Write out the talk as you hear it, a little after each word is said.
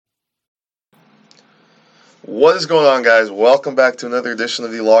What is going on, guys? Welcome back to another edition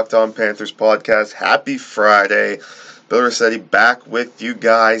of the Locked On Panthers podcast. Happy Friday. Bill Rossetti back with you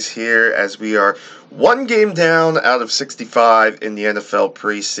guys here as we are one game down out of 65 in the NFL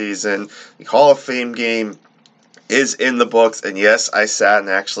preseason. The Hall of Fame game is in the books, and yes, I sat and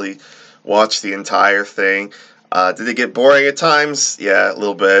actually watched the entire thing. Did it get boring at times? Yeah, a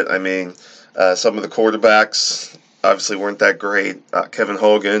little bit. I mean, some of the quarterbacks obviously weren't that great. Kevin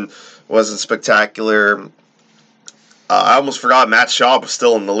Hogan wasn't spectacular. I almost forgot Matt Schaub was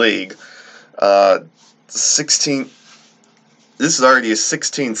still in the league. 16. This is already his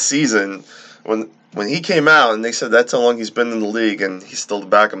 16th season. When he came out and they said that's how long he's been in the league, and he's still the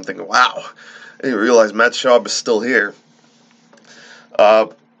back. I'm thinking, wow, I didn't realize Matt Schaub is still here. There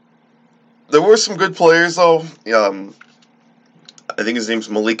were some good players though. I think his name's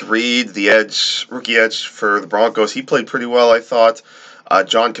Malik Reed, the rookie edge for the Broncos. He played pretty well, I thought.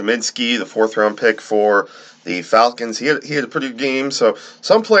 John Kaminsky, the fourth-round pick for the Falcons, he had a pretty good game. So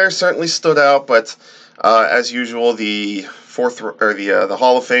some players certainly stood out, but as usual, the the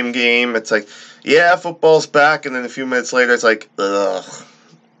Hall of Fame game, it's like, yeah, football's back, and then a few minutes later, it's like, ugh,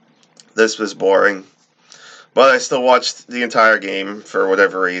 this was boring. But I still watched the entire game for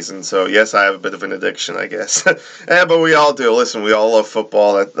whatever reason. So yes, I have a bit of an addiction, I guess. Yeah, but we all do. Listen, we all love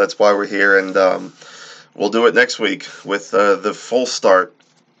football. That's why we're here, and we'll do it next week with the full start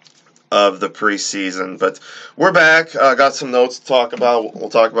of the preseason. But we're back. Got some notes to talk about. We'll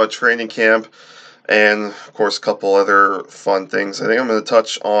talk about training camp and, of course, a couple other fun things. I think I'm going to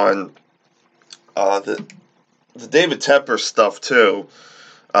touch on the David Tepper stuff, too.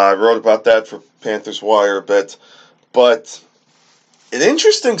 I wrote about that for Panthers Wire a bit. But an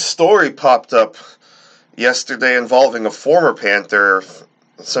interesting story popped up yesterday involving a former Panther.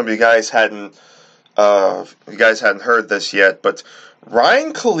 Some of you guys hadn't heard this yet, but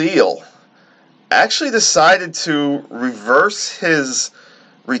Ryan Kalil actually decided to reverse his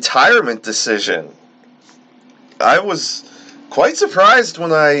retirement decision. I was quite surprised when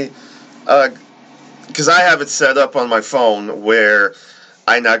because I have it set up on my phone where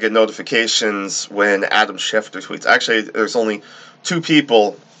I now get notifications when Adam Schefter tweets. Actually, there's only two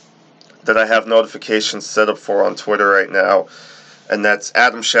people that I have notifications set up for on Twitter right now, and that's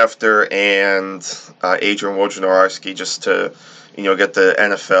Adam Schefter and Adrian Wojnarowski, just to get the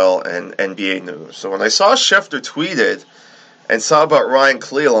NFL and NBA news. So when I saw Schefter tweeted and saw about Ryan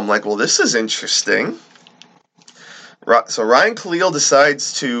Kalil, I'm like, well, this is interesting. So Ryan Kalil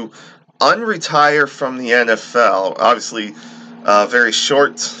decides to unretire from the NFL. Obviously, very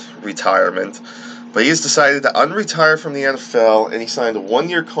short retirement, but he's decided to unretire from the NFL, and he signed a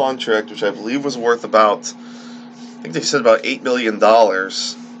one-year contract, which I believe was worth about, I think they said about $8 million,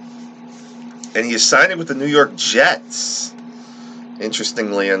 and he is signing with the New York Jets,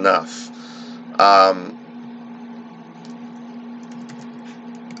 interestingly enough.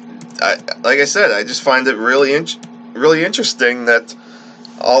 Like I said, I just find it really interesting that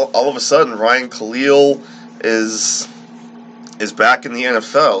all of a sudden Ryan Kalil is back in the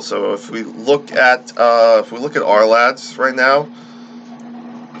NFL. So if we look at our lads right now,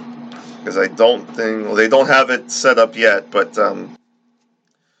 because I don't think they don't have it set up yet, but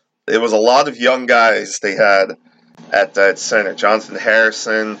it was a lot of young guys they had at that center: Jonathan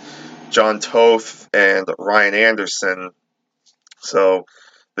Harrison, John Toth, and Ryan Anderson. So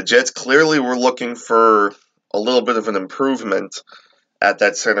the Jets clearly were looking for a little bit of an improvement at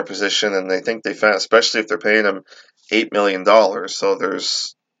that center position, and they think they found, especially if they're paying him $8 million. So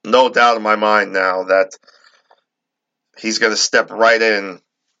there's no doubt in my mind now that he's going to step right in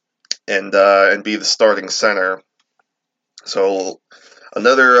and be the starting center. So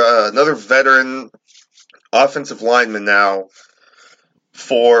another veteran offensive lineman now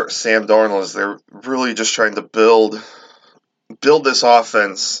for Sam Darnold, as they're really just trying to build this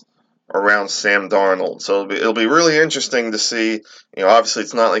offense around Sam Darnold. So it'll be really interesting to see. Obviously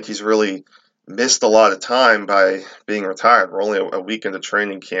it's not like he's really missed a lot of time by being retired. We're only a week into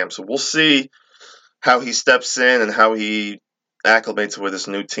training camp, so we'll see how he steps in and how he acclimates with his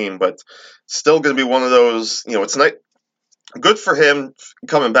new team. But still going to be one of those, it's not good for him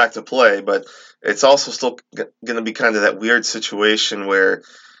coming back to play, but it's also still going to be kind of that weird situation where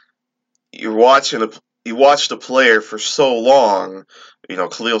you watched a player for so long.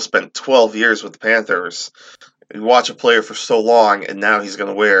 Kalil spent 12 years with the Panthers. You watch a player for so long, and now he's going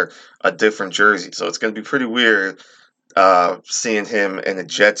to wear a different jersey. So it's going to be pretty weird seeing him in a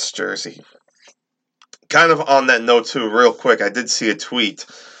Jets jersey. Kind of on that note, too, real quick, I did see a tweet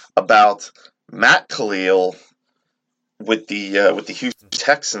about Matt Kalil with the Houston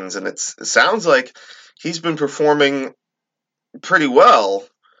Texans, and it sounds like he's been performing pretty well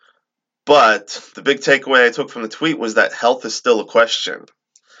But the big takeaway I took from the tweet was that health is still a question.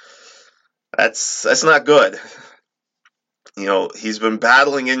 That's not good. He's been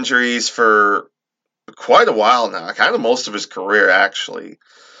battling injuries for quite a while now, kind of most of his career actually.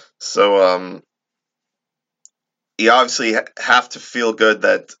 So you obviously have to feel good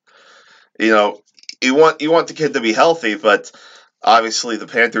that you want the kid to be healthy, but obviously the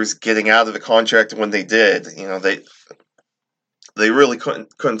Panthers getting out of the contract when they did, they really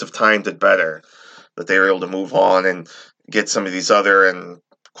couldn't have timed it better. That they were able to move on and get some of these other and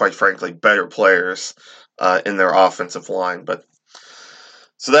quite frankly better players in their offensive line. But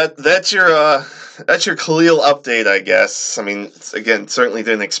so that's your Khalil update, I guess. I mean, again, certainly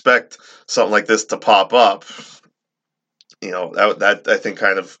didn't expect something like this to pop up. That I think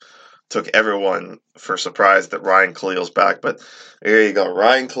kind of took everyone for surprise that Ryan Khalil's back. But there you go,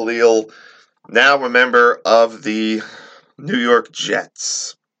 Ryan Khalil, now a member of the New York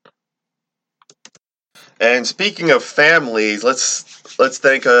Jets. And speaking of families, let's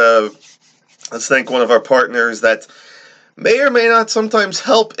thank one of our partners that may or may not sometimes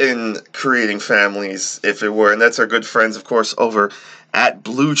help in creating families, if it were, and that's our good friends, of course, over at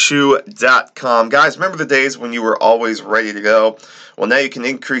BlueChew.com. Guys, remember the days when you were always ready to go? Well, now you can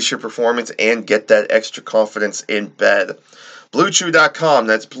increase your performance and get that extra confidence in bed. BlueChew.com,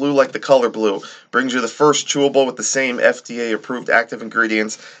 that's blue like the color blue, brings you the first chewable with the same FDA-approved active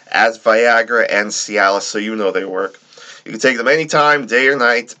ingredients as Viagra and Cialis, so you know they work. You can take them anytime, day or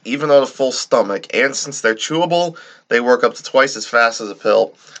night, even on a full stomach, and since they're chewable, they work up to twice as fast as a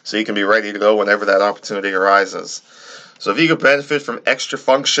pill, so you can be ready to go whenever that opportunity arises. So if you could benefit from extra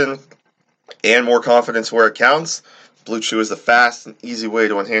function and more confidence where it counts, Blue Chew is the fast and easy way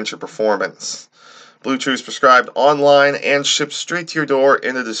to enhance your performance. Blue Chew is prescribed online and shipped straight to your door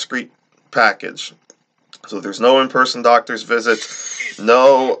in a discreet package. So there's no in-person doctor's visit,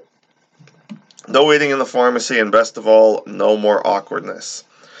 no waiting in the pharmacy, and best of all, no more awkwardness.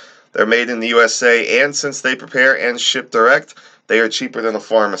 They're made in the USA, and since they prepare and ship direct, they are cheaper than a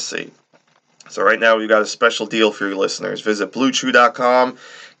pharmacy. So right now we've got a special deal for your listeners. Visit BlueChew.com,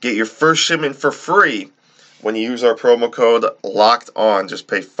 get your first shipment for free when you use our promo code LOCKEDON. Just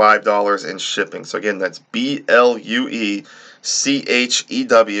pay $5 in shipping. So again, that's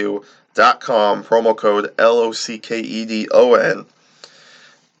BlueChew.com, promo code LOCKEDON,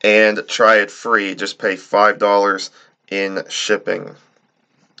 and try it free. Just pay $5 in shipping.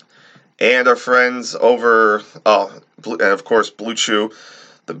 And our friends over, and of course, Blue Chew,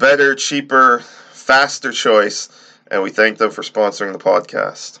 the better, cheaper, faster choice, and we thank them for sponsoring the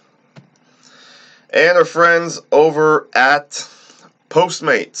podcast. And our friends over at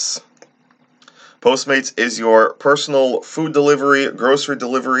Postmates. Postmates is your personal food delivery, grocery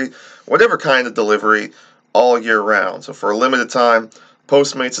delivery, whatever kind of delivery, all year round. So for a limited time,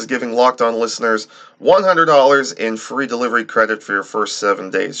 Postmates is giving Locked On listeners $100 in free delivery credit for your first 7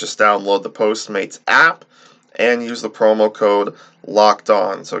 days. Just download the Postmates app and use the promo code Locked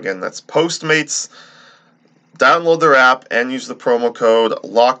On. So again, that's Postmates. Download their app and use the promo code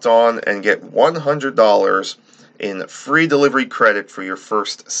Locked On and get $100 in free delivery credit for your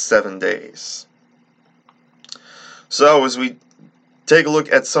first 7 days. So as we take a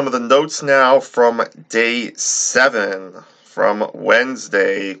look at some of the notes now from day 7, from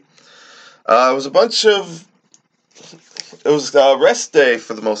Wednesday, it was a rest day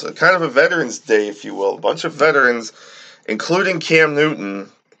for the most, kind of a Veterans Day, if you will. A bunch of veterans, including Cam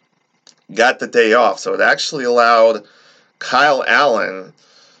Newton, got the day off. So it actually allowed Kyle Allen,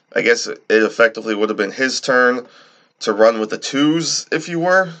 I guess it effectively would have been his turn to run with the twos, if you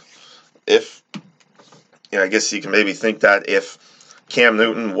were. I guess you can maybe think that if Cam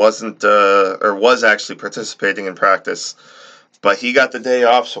Newton wasn't, or was actually participating in practice, but he got the day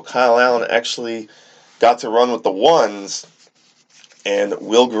off, so Kyle Allen actually got to run with the ones, and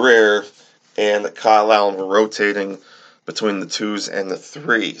Will Grier and Kyle Allen were rotating between the twos and the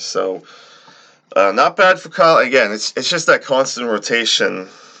threes. So not bad for Kyle. Again, it's just that constant rotation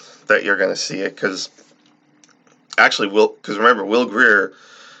that you're going to see it, because remember, Will Grier,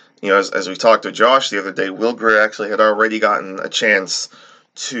 as we talked to Josh the other day, Will Grier actually had already gotten a chance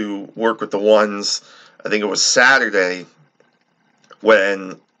to work with the ones. I think it was Saturday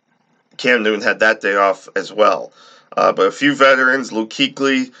when Cam Newton had that day off as well. But a few veterans, Luke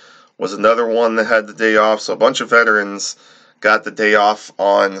Kuechly was another one that had the day off. So a bunch of veterans got the day off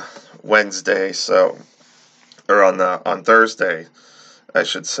on Wednesday, or on Thursday, I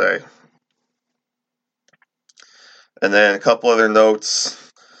should say. And then a couple other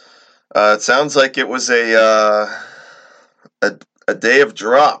notes. It sounds like it was a day of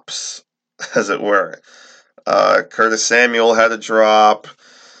drops, as it were. Curtis Samuel had a drop.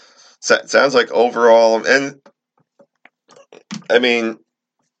 sounds like overall, and I mean,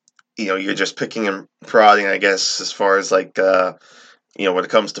 you're just picking and prodding, I guess, as far as like, when it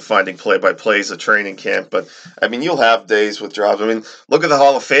comes to finding play-by-plays at training camp. But I mean, you'll have days with drops. I mean, look at the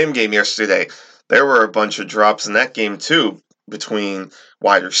Hall of Fame game yesterday. There were a bunch of drops in that game too, between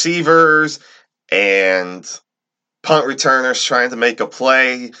wide receivers and punt returners trying to make a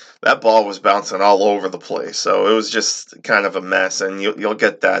play. That ball was bouncing all over the place, so it was just kind of a mess. And you'll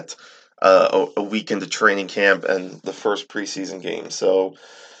get that a week into training camp and the first preseason game. So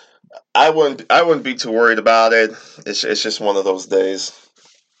I wouldn't be too worried about it. It's just one of those days.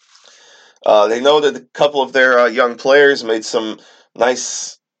 They noted a couple of their young players made some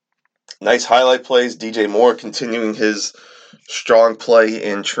nice highlight plays. DJ Moore continuing his strong play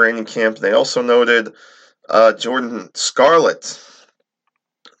in training camp. They also noted Jordan Scarlett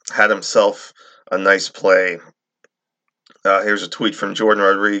had himself a nice play. Here's a tweet from Jordan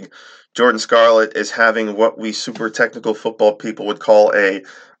Rodriguez. Jordan Scarlett is having what we super technical football people would call a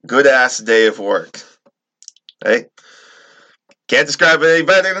good-ass day of work. Hey, can't describe it any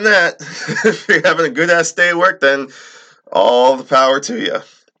better than that. If you're having a good-ass day of work, then all the power to you.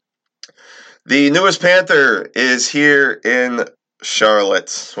 The newest Panther is here in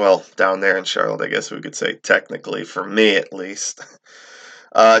Charlotte. Well, down there in Charlotte, I guess we could say, technically, for me at least.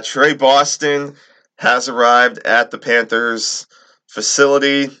 Trey Boston has arrived at the Panthers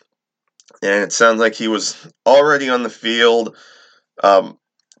facility, and it sounds like he was already on the field.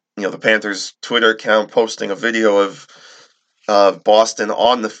 The Panthers Twitter account posting a video of Boston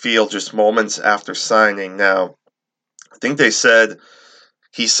on the field just moments after signing. Now, I think they said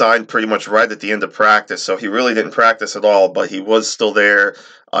he signed pretty much right at the end of practice, so he really didn't practice at all, but he was still there.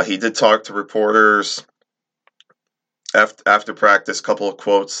 He did talk to reporters after practice, couple of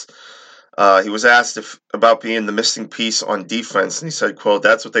quotes. He was asked about being the missing piece on defense, and he said, quote,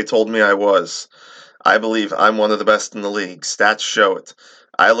 "That's what they told me I was. I believe I'm one of the best in the league. Stats show it.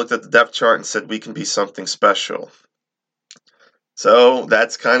 I looked at the depth chart and said we can be something special." So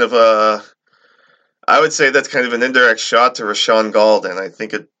that's kind of I would say that's kind of an indirect shot to Rashaan Gaulden.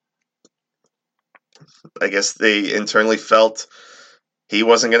 I guess they internally felt he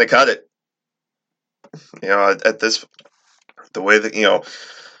wasn't going to cut it. At this, the way that,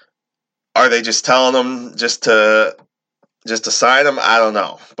 are they just telling him just to sign him? I don't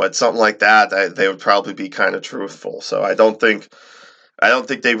know, but something like that, they would probably be kind of truthful. So I don't think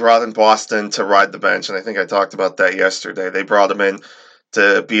they brought in Boston to ride the bench, and I think I talked about that yesterday. They brought him in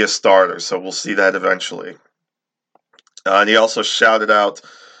to be a starter, so we'll see that eventually. And he also shouted out,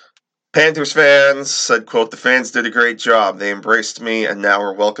 Panthers fans, said, quote, "The fans did a great job. They embraced me, and now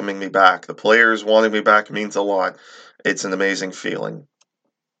are welcoming me back. The players wanting me back means a lot. It's an amazing feeling."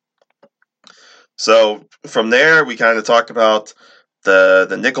 So from there, we kind of talked about the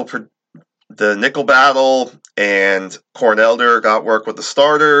nickel battle, and Cornelder got work with the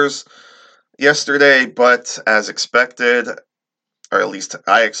starters yesterday, but as expected, or at least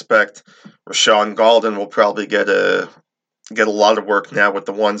I expect, Rashaan Gaulden will probably get a lot of work now with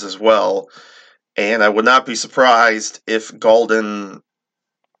the ones as well. And I would not be surprised if Gaulden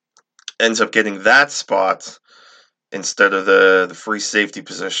ends up getting that spot instead of the free safety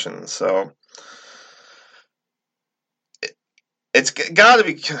position. So it's got to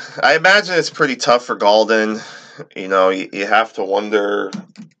be, I imagine it's pretty tough for Gaulden. You have to wonder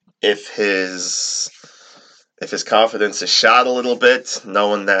if his confidence is shot a little bit,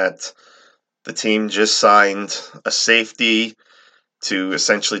 knowing that the team just signed a safety to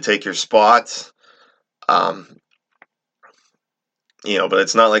essentially take your spot. But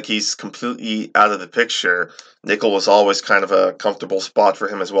it's not like he's completely out of the picture. Nickel was always kind of a comfortable spot for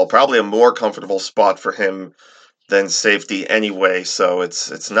him as well. Probably a more comfortable spot for him than safety anyway. So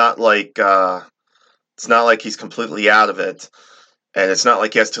it's not like he's completely out of it, and it's not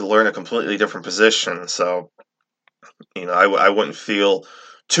like he has to learn a completely different position. So I wouldn't feel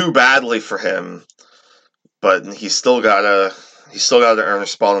too badly for him, but he's still got to earn a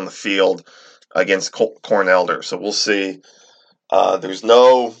spot on the field against Cornelder. So we'll see. There's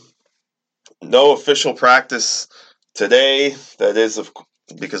no official practice today. That is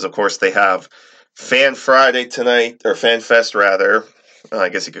because of course they have Fan Friday tonight, or Fan Fest rather. I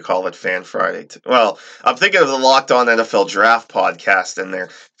guess you could call it Fan Friday. Well, I'm thinking of the Locked On NFL Draft podcast in there,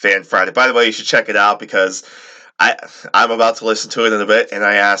 Fan Friday. By the way, you should check it out because I'm about to listen to it in a bit, and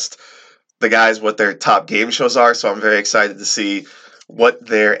I asked the guys what their top game shows are, so I'm very excited to see what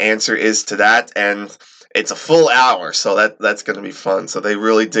their answer is to that. And it's a full hour, so that's going to be fun. So they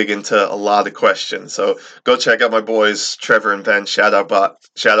really dig into a lot of questions. So go check out my boys, Trevor and Ben. Shout out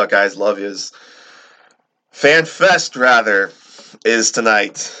guys, love yous. Fan Fest, rather. is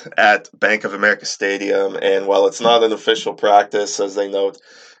tonight at Bank of America Stadium, and while it's not an official practice, as they note,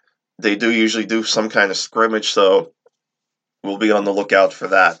 they do usually do some kind of scrimmage, so we'll be on the lookout for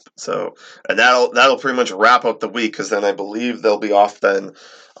that. So, and that'll pretty much wrap up the week, because then I believe they'll be off then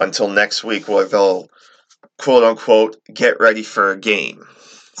until next week, where they'll quote unquote get ready for a game,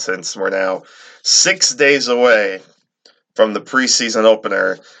 since we're now 6 days away from the preseason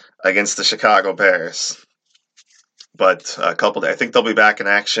opener against the Chicago Bears. But I think they'll be back in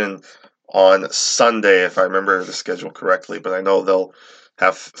action on Sunday, if I remember the schedule correctly. But I know they'll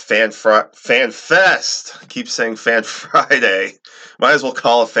have Fan Fest. I keep saying Fan Friday. Might as well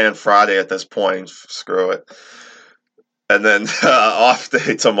call it Fan Friday at this point. Screw it. And then off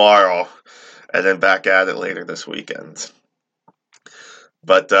day tomorrow, and then back at it later this weekend.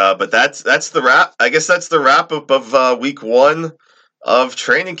 But that's the wrap. I guess that's the wrap up of week 1 of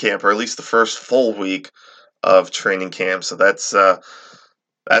training camp, or at least the first full week of training camp. So that's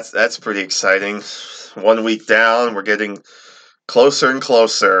pretty exciting. 1 week down, we're getting closer and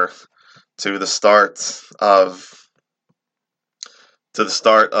closer to the start of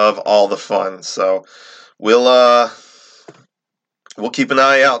all the fun. So we'll keep an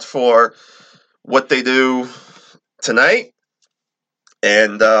eye out for what they do tonight,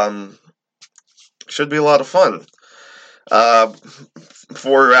 and should be a lot of fun.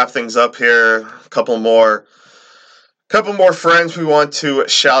 Before we wrap things up here, a couple more friends we want to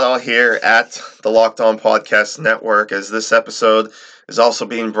shout out here at the Locked On Podcast Network, as this episode is also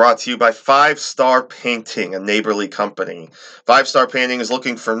being brought to you by 5 Star Painting, a neighborly company. 5 Star Painting is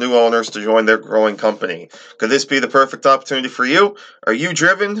looking for new owners to join their growing company. Could this be the perfect opportunity for you? Are you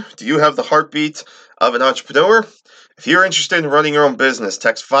driven? Do you have the heartbeat of an entrepreneur? If you're interested in running your own business,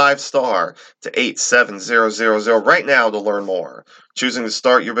 text 5-STAR to 87000 right now to learn more. Choosing to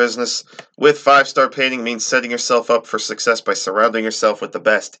start your business with 5 Star Painting means setting yourself up for success by surrounding yourself with the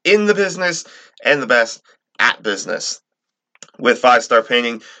best in the business and the best at business. With 5 Star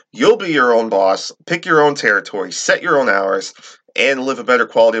Painting, you'll be your own boss, pick your own territory, set your own hours, and live a better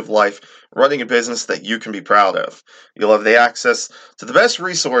quality of life running a business that you can be proud of. You'll have the access to the best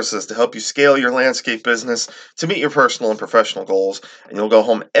resources to help you scale your landscape business to meet your personal and professional goals, and you'll go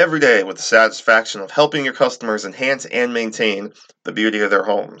home every day with the satisfaction of helping your customers enhance and maintain the beauty of their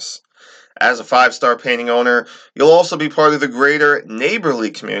homes. As a 5 Star Painting owner, you'll also be part of the greater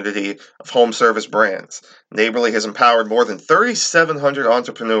Neighborly community of home service brands. Neighborly has empowered more than 3,700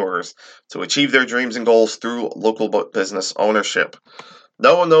 entrepreneurs to achieve their dreams and goals through local business ownership.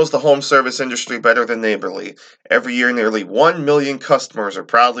 No one knows the home service industry better than Neighborly. Every year, nearly 1 million customers are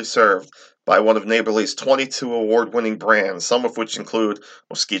proudly served by one of Neighborly's 22 award-winning brands, some of which include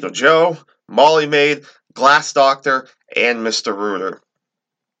Mosquito Joe, Molly Maid, Glass Doctor, and Mr. Rooter.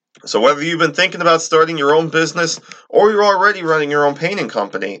 So whether you've been thinking about starting your own business or you're already running your own painting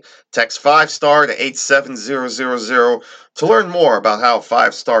company, text 5-STAR to 87000 to learn more about how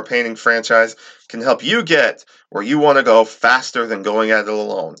 5 Star Painting franchise can help you get where you want to go faster than going at it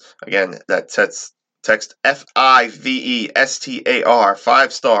alone. Again, that text FIVESTAR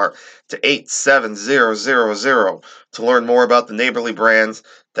 5 Star to 87000 to learn more about the Neighborly brands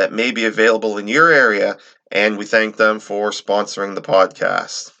that may be available in your area, and we thank them for sponsoring the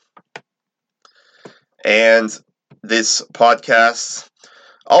podcast. And this podcast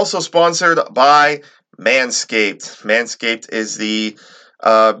also sponsored by Manscaped. Manscaped is the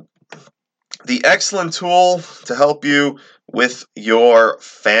excellent tool to help you with your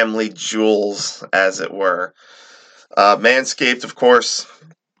family jewels, as it were. Manscaped, of course,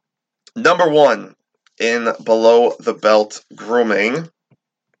 number 1 in below the belt grooming.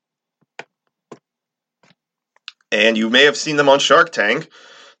 And you may have seen them on Shark Tank.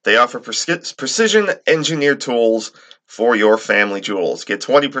 They offer precision-engineered tools for your family jewels. Get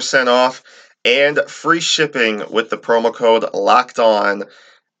 20% off and free shipping with the promo code LOCKEDON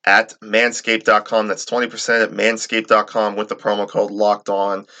at manscaped.com. That's 20% at manscaped.com with the promo code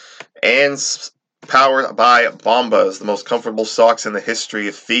LOCKEDON. And powered by Bombas, the most comfortable socks in the history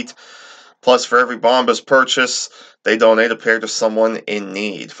of feet. Plus, for every Bombas purchase, they donate a pair to someone in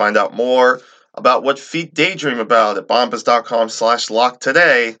need. Find out more about what feet daydream about at bombas.com/lock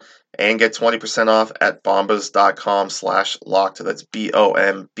today, and get 20% off at bombas.com/locked. That's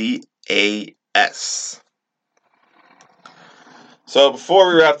BOMBAS. So before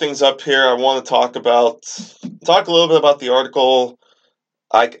we wrap things up here, I want to talk a little bit about the article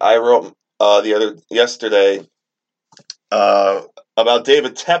I wrote yesterday about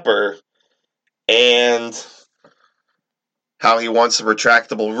David Tepper and how he wants a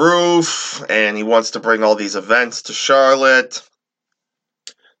retractable roof, and he wants to bring all these events to Charlotte.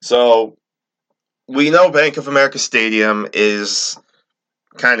 So, we know Bank of America Stadium is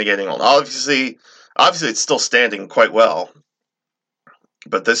kind of getting old. Obviously, it's still standing quite well,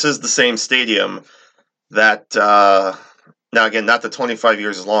 but this is the same stadium that, now again, not the 25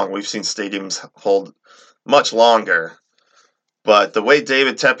 years is long. We've seen stadiums hold much longer. But the way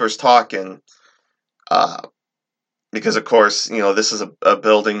David Tepper's talking, because of course, this is a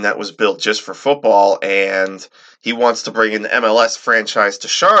building that was built just for football, and he wants to bring an MLS franchise to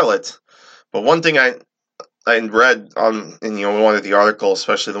Charlotte. But one thing I read in one of the articles,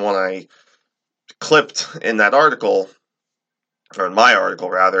 especially the one I clipped in that article, or in my article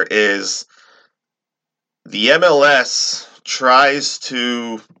rather, is the MLS tries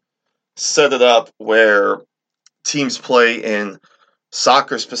to set it up where teams play in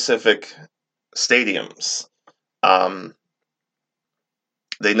soccer-specific stadiums.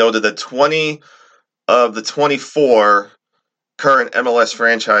 They noted that 20 of the 24 current MLS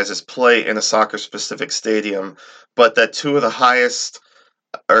franchises play in a soccer-specific stadium, but that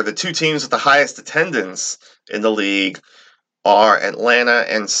the two teams with the highest attendance in the league are Atlanta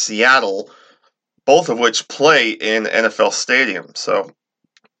and Seattle, both of which play in NFL stadiums. So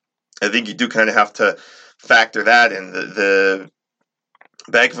I think you do kind of have to factor that in. The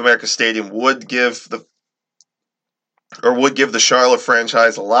Bank of America Stadium would give the Charlotte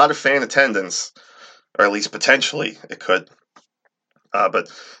franchise a lot of fan attendance, or at least potentially it could.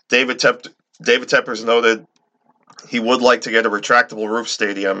 But David Tepper's noted he would like to get a retractable roof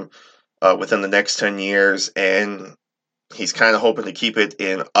stadium within the next 10 years, and he's kind of hoping to keep it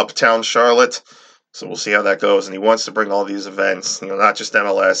in uptown Charlotte. So we'll see how that goes. And he wants to bring all these events, not just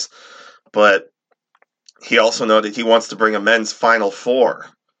MLS, but he also noted he wants to bring a men's Final Four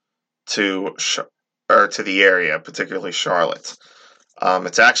to the area, particularly Charlotte.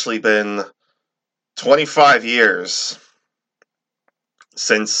 It's actually been 25 years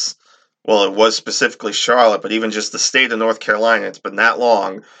since, well, it was specifically Charlotte, but even just the state of North Carolina, it's been that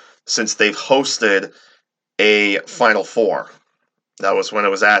long since they've hosted a Final Four. That was when it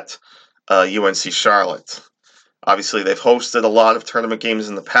was at UNC Charlotte. Obviously, they've hosted a lot of tournament games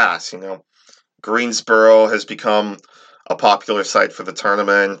in the past. Greensboro has become a popular site for the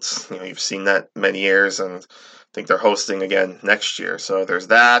tournament. You've seen that many years, and I think they're hosting again next year. So there's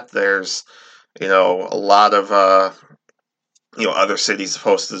that. There's, a lot of, other cities have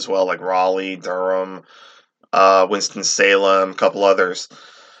hosted as well, like Raleigh, Durham, Winston-Salem, a couple others.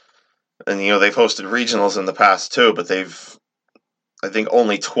 And, they've hosted regionals in the past too, but I think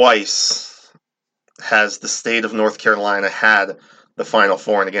only twice has the state of North Carolina had the Final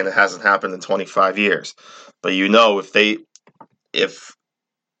Four, and again, it hasn't happened in 25 years. But if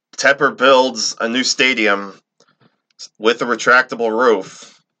Tepper builds a new stadium with a retractable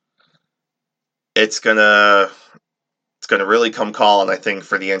roof, it's gonna really come calling, I think,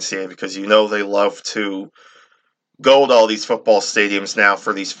 for the NCAA, because they love to go to all these football stadiums now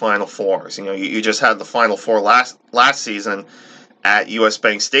for these Final Fours. You just had the Final Four last season at US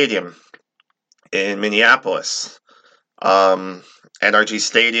Bank Stadium in Minneapolis. NRG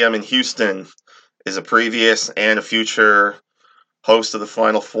Stadium in Houston is a previous and a future host of the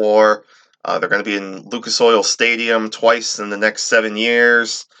Final Four. They're going to be in Lucas Oil Stadium twice in the next 7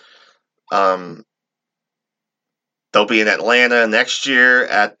 years. They'll be in Atlanta next year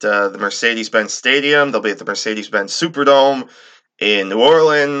at the Mercedes-Benz Stadium. They'll be at the Mercedes-Benz Superdome in New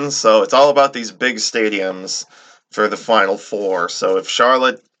Orleans. So it's all about these big stadiums for the Final Four. So if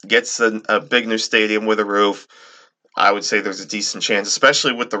Charlotte gets a big new stadium with a roof, I would say there's a decent chance,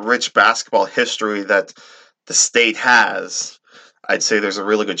 especially with the rich basketball history that the state has. I'd say there's a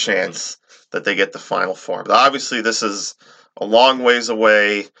really good chance that they get the Final Four. But obviously, this is a long ways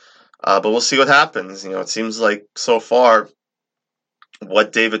away, but we'll see what happens. It seems like so far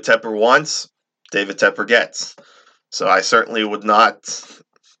what David Tepper wants, David Tepper gets. So I certainly would not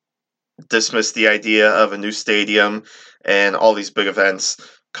dismiss the idea of a new stadium and all these big events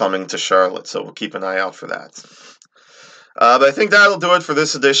coming to Charlotte. So we'll keep an eye out for that. But I think that'll do it for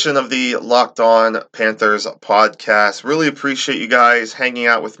this edition of the Locked On Panthers podcast. Really appreciate you guys hanging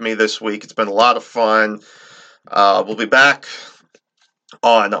out with me this week. It's been a lot of fun. We'll be back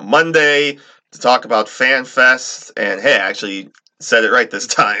on Monday to talk about FanFest. And hey, I actually said it right this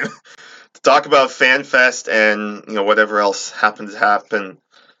time. To talk about FanFest and whatever else happened to happen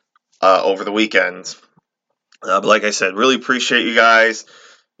over the weekend. But like I said, really appreciate you guys.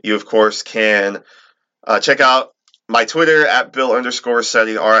 You, of course, can check out my Twitter at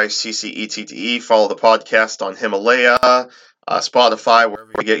Bill_Riccetti, RICCETTE. Follow the podcast on Himalaya, Spotify,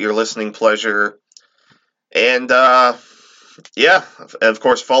 wherever you get your listening pleasure. And, of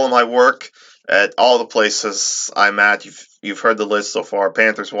course, follow my work at all the places I'm at. You've heard the list so far: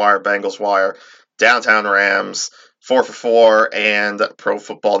 Panthers Wire, Bengals Wire, Downtown Rams, 4 for 4, and Pro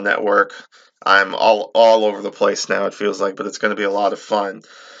Football Network. I'm all over the place now, it feels like, but it's going to be a lot of fun.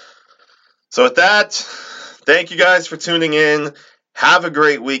 So with that, thank you guys for tuning in. Have a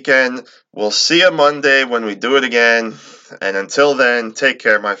great weekend. We'll see you Monday when we do it again. And until then, take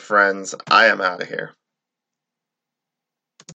care, my friends. I am out of here.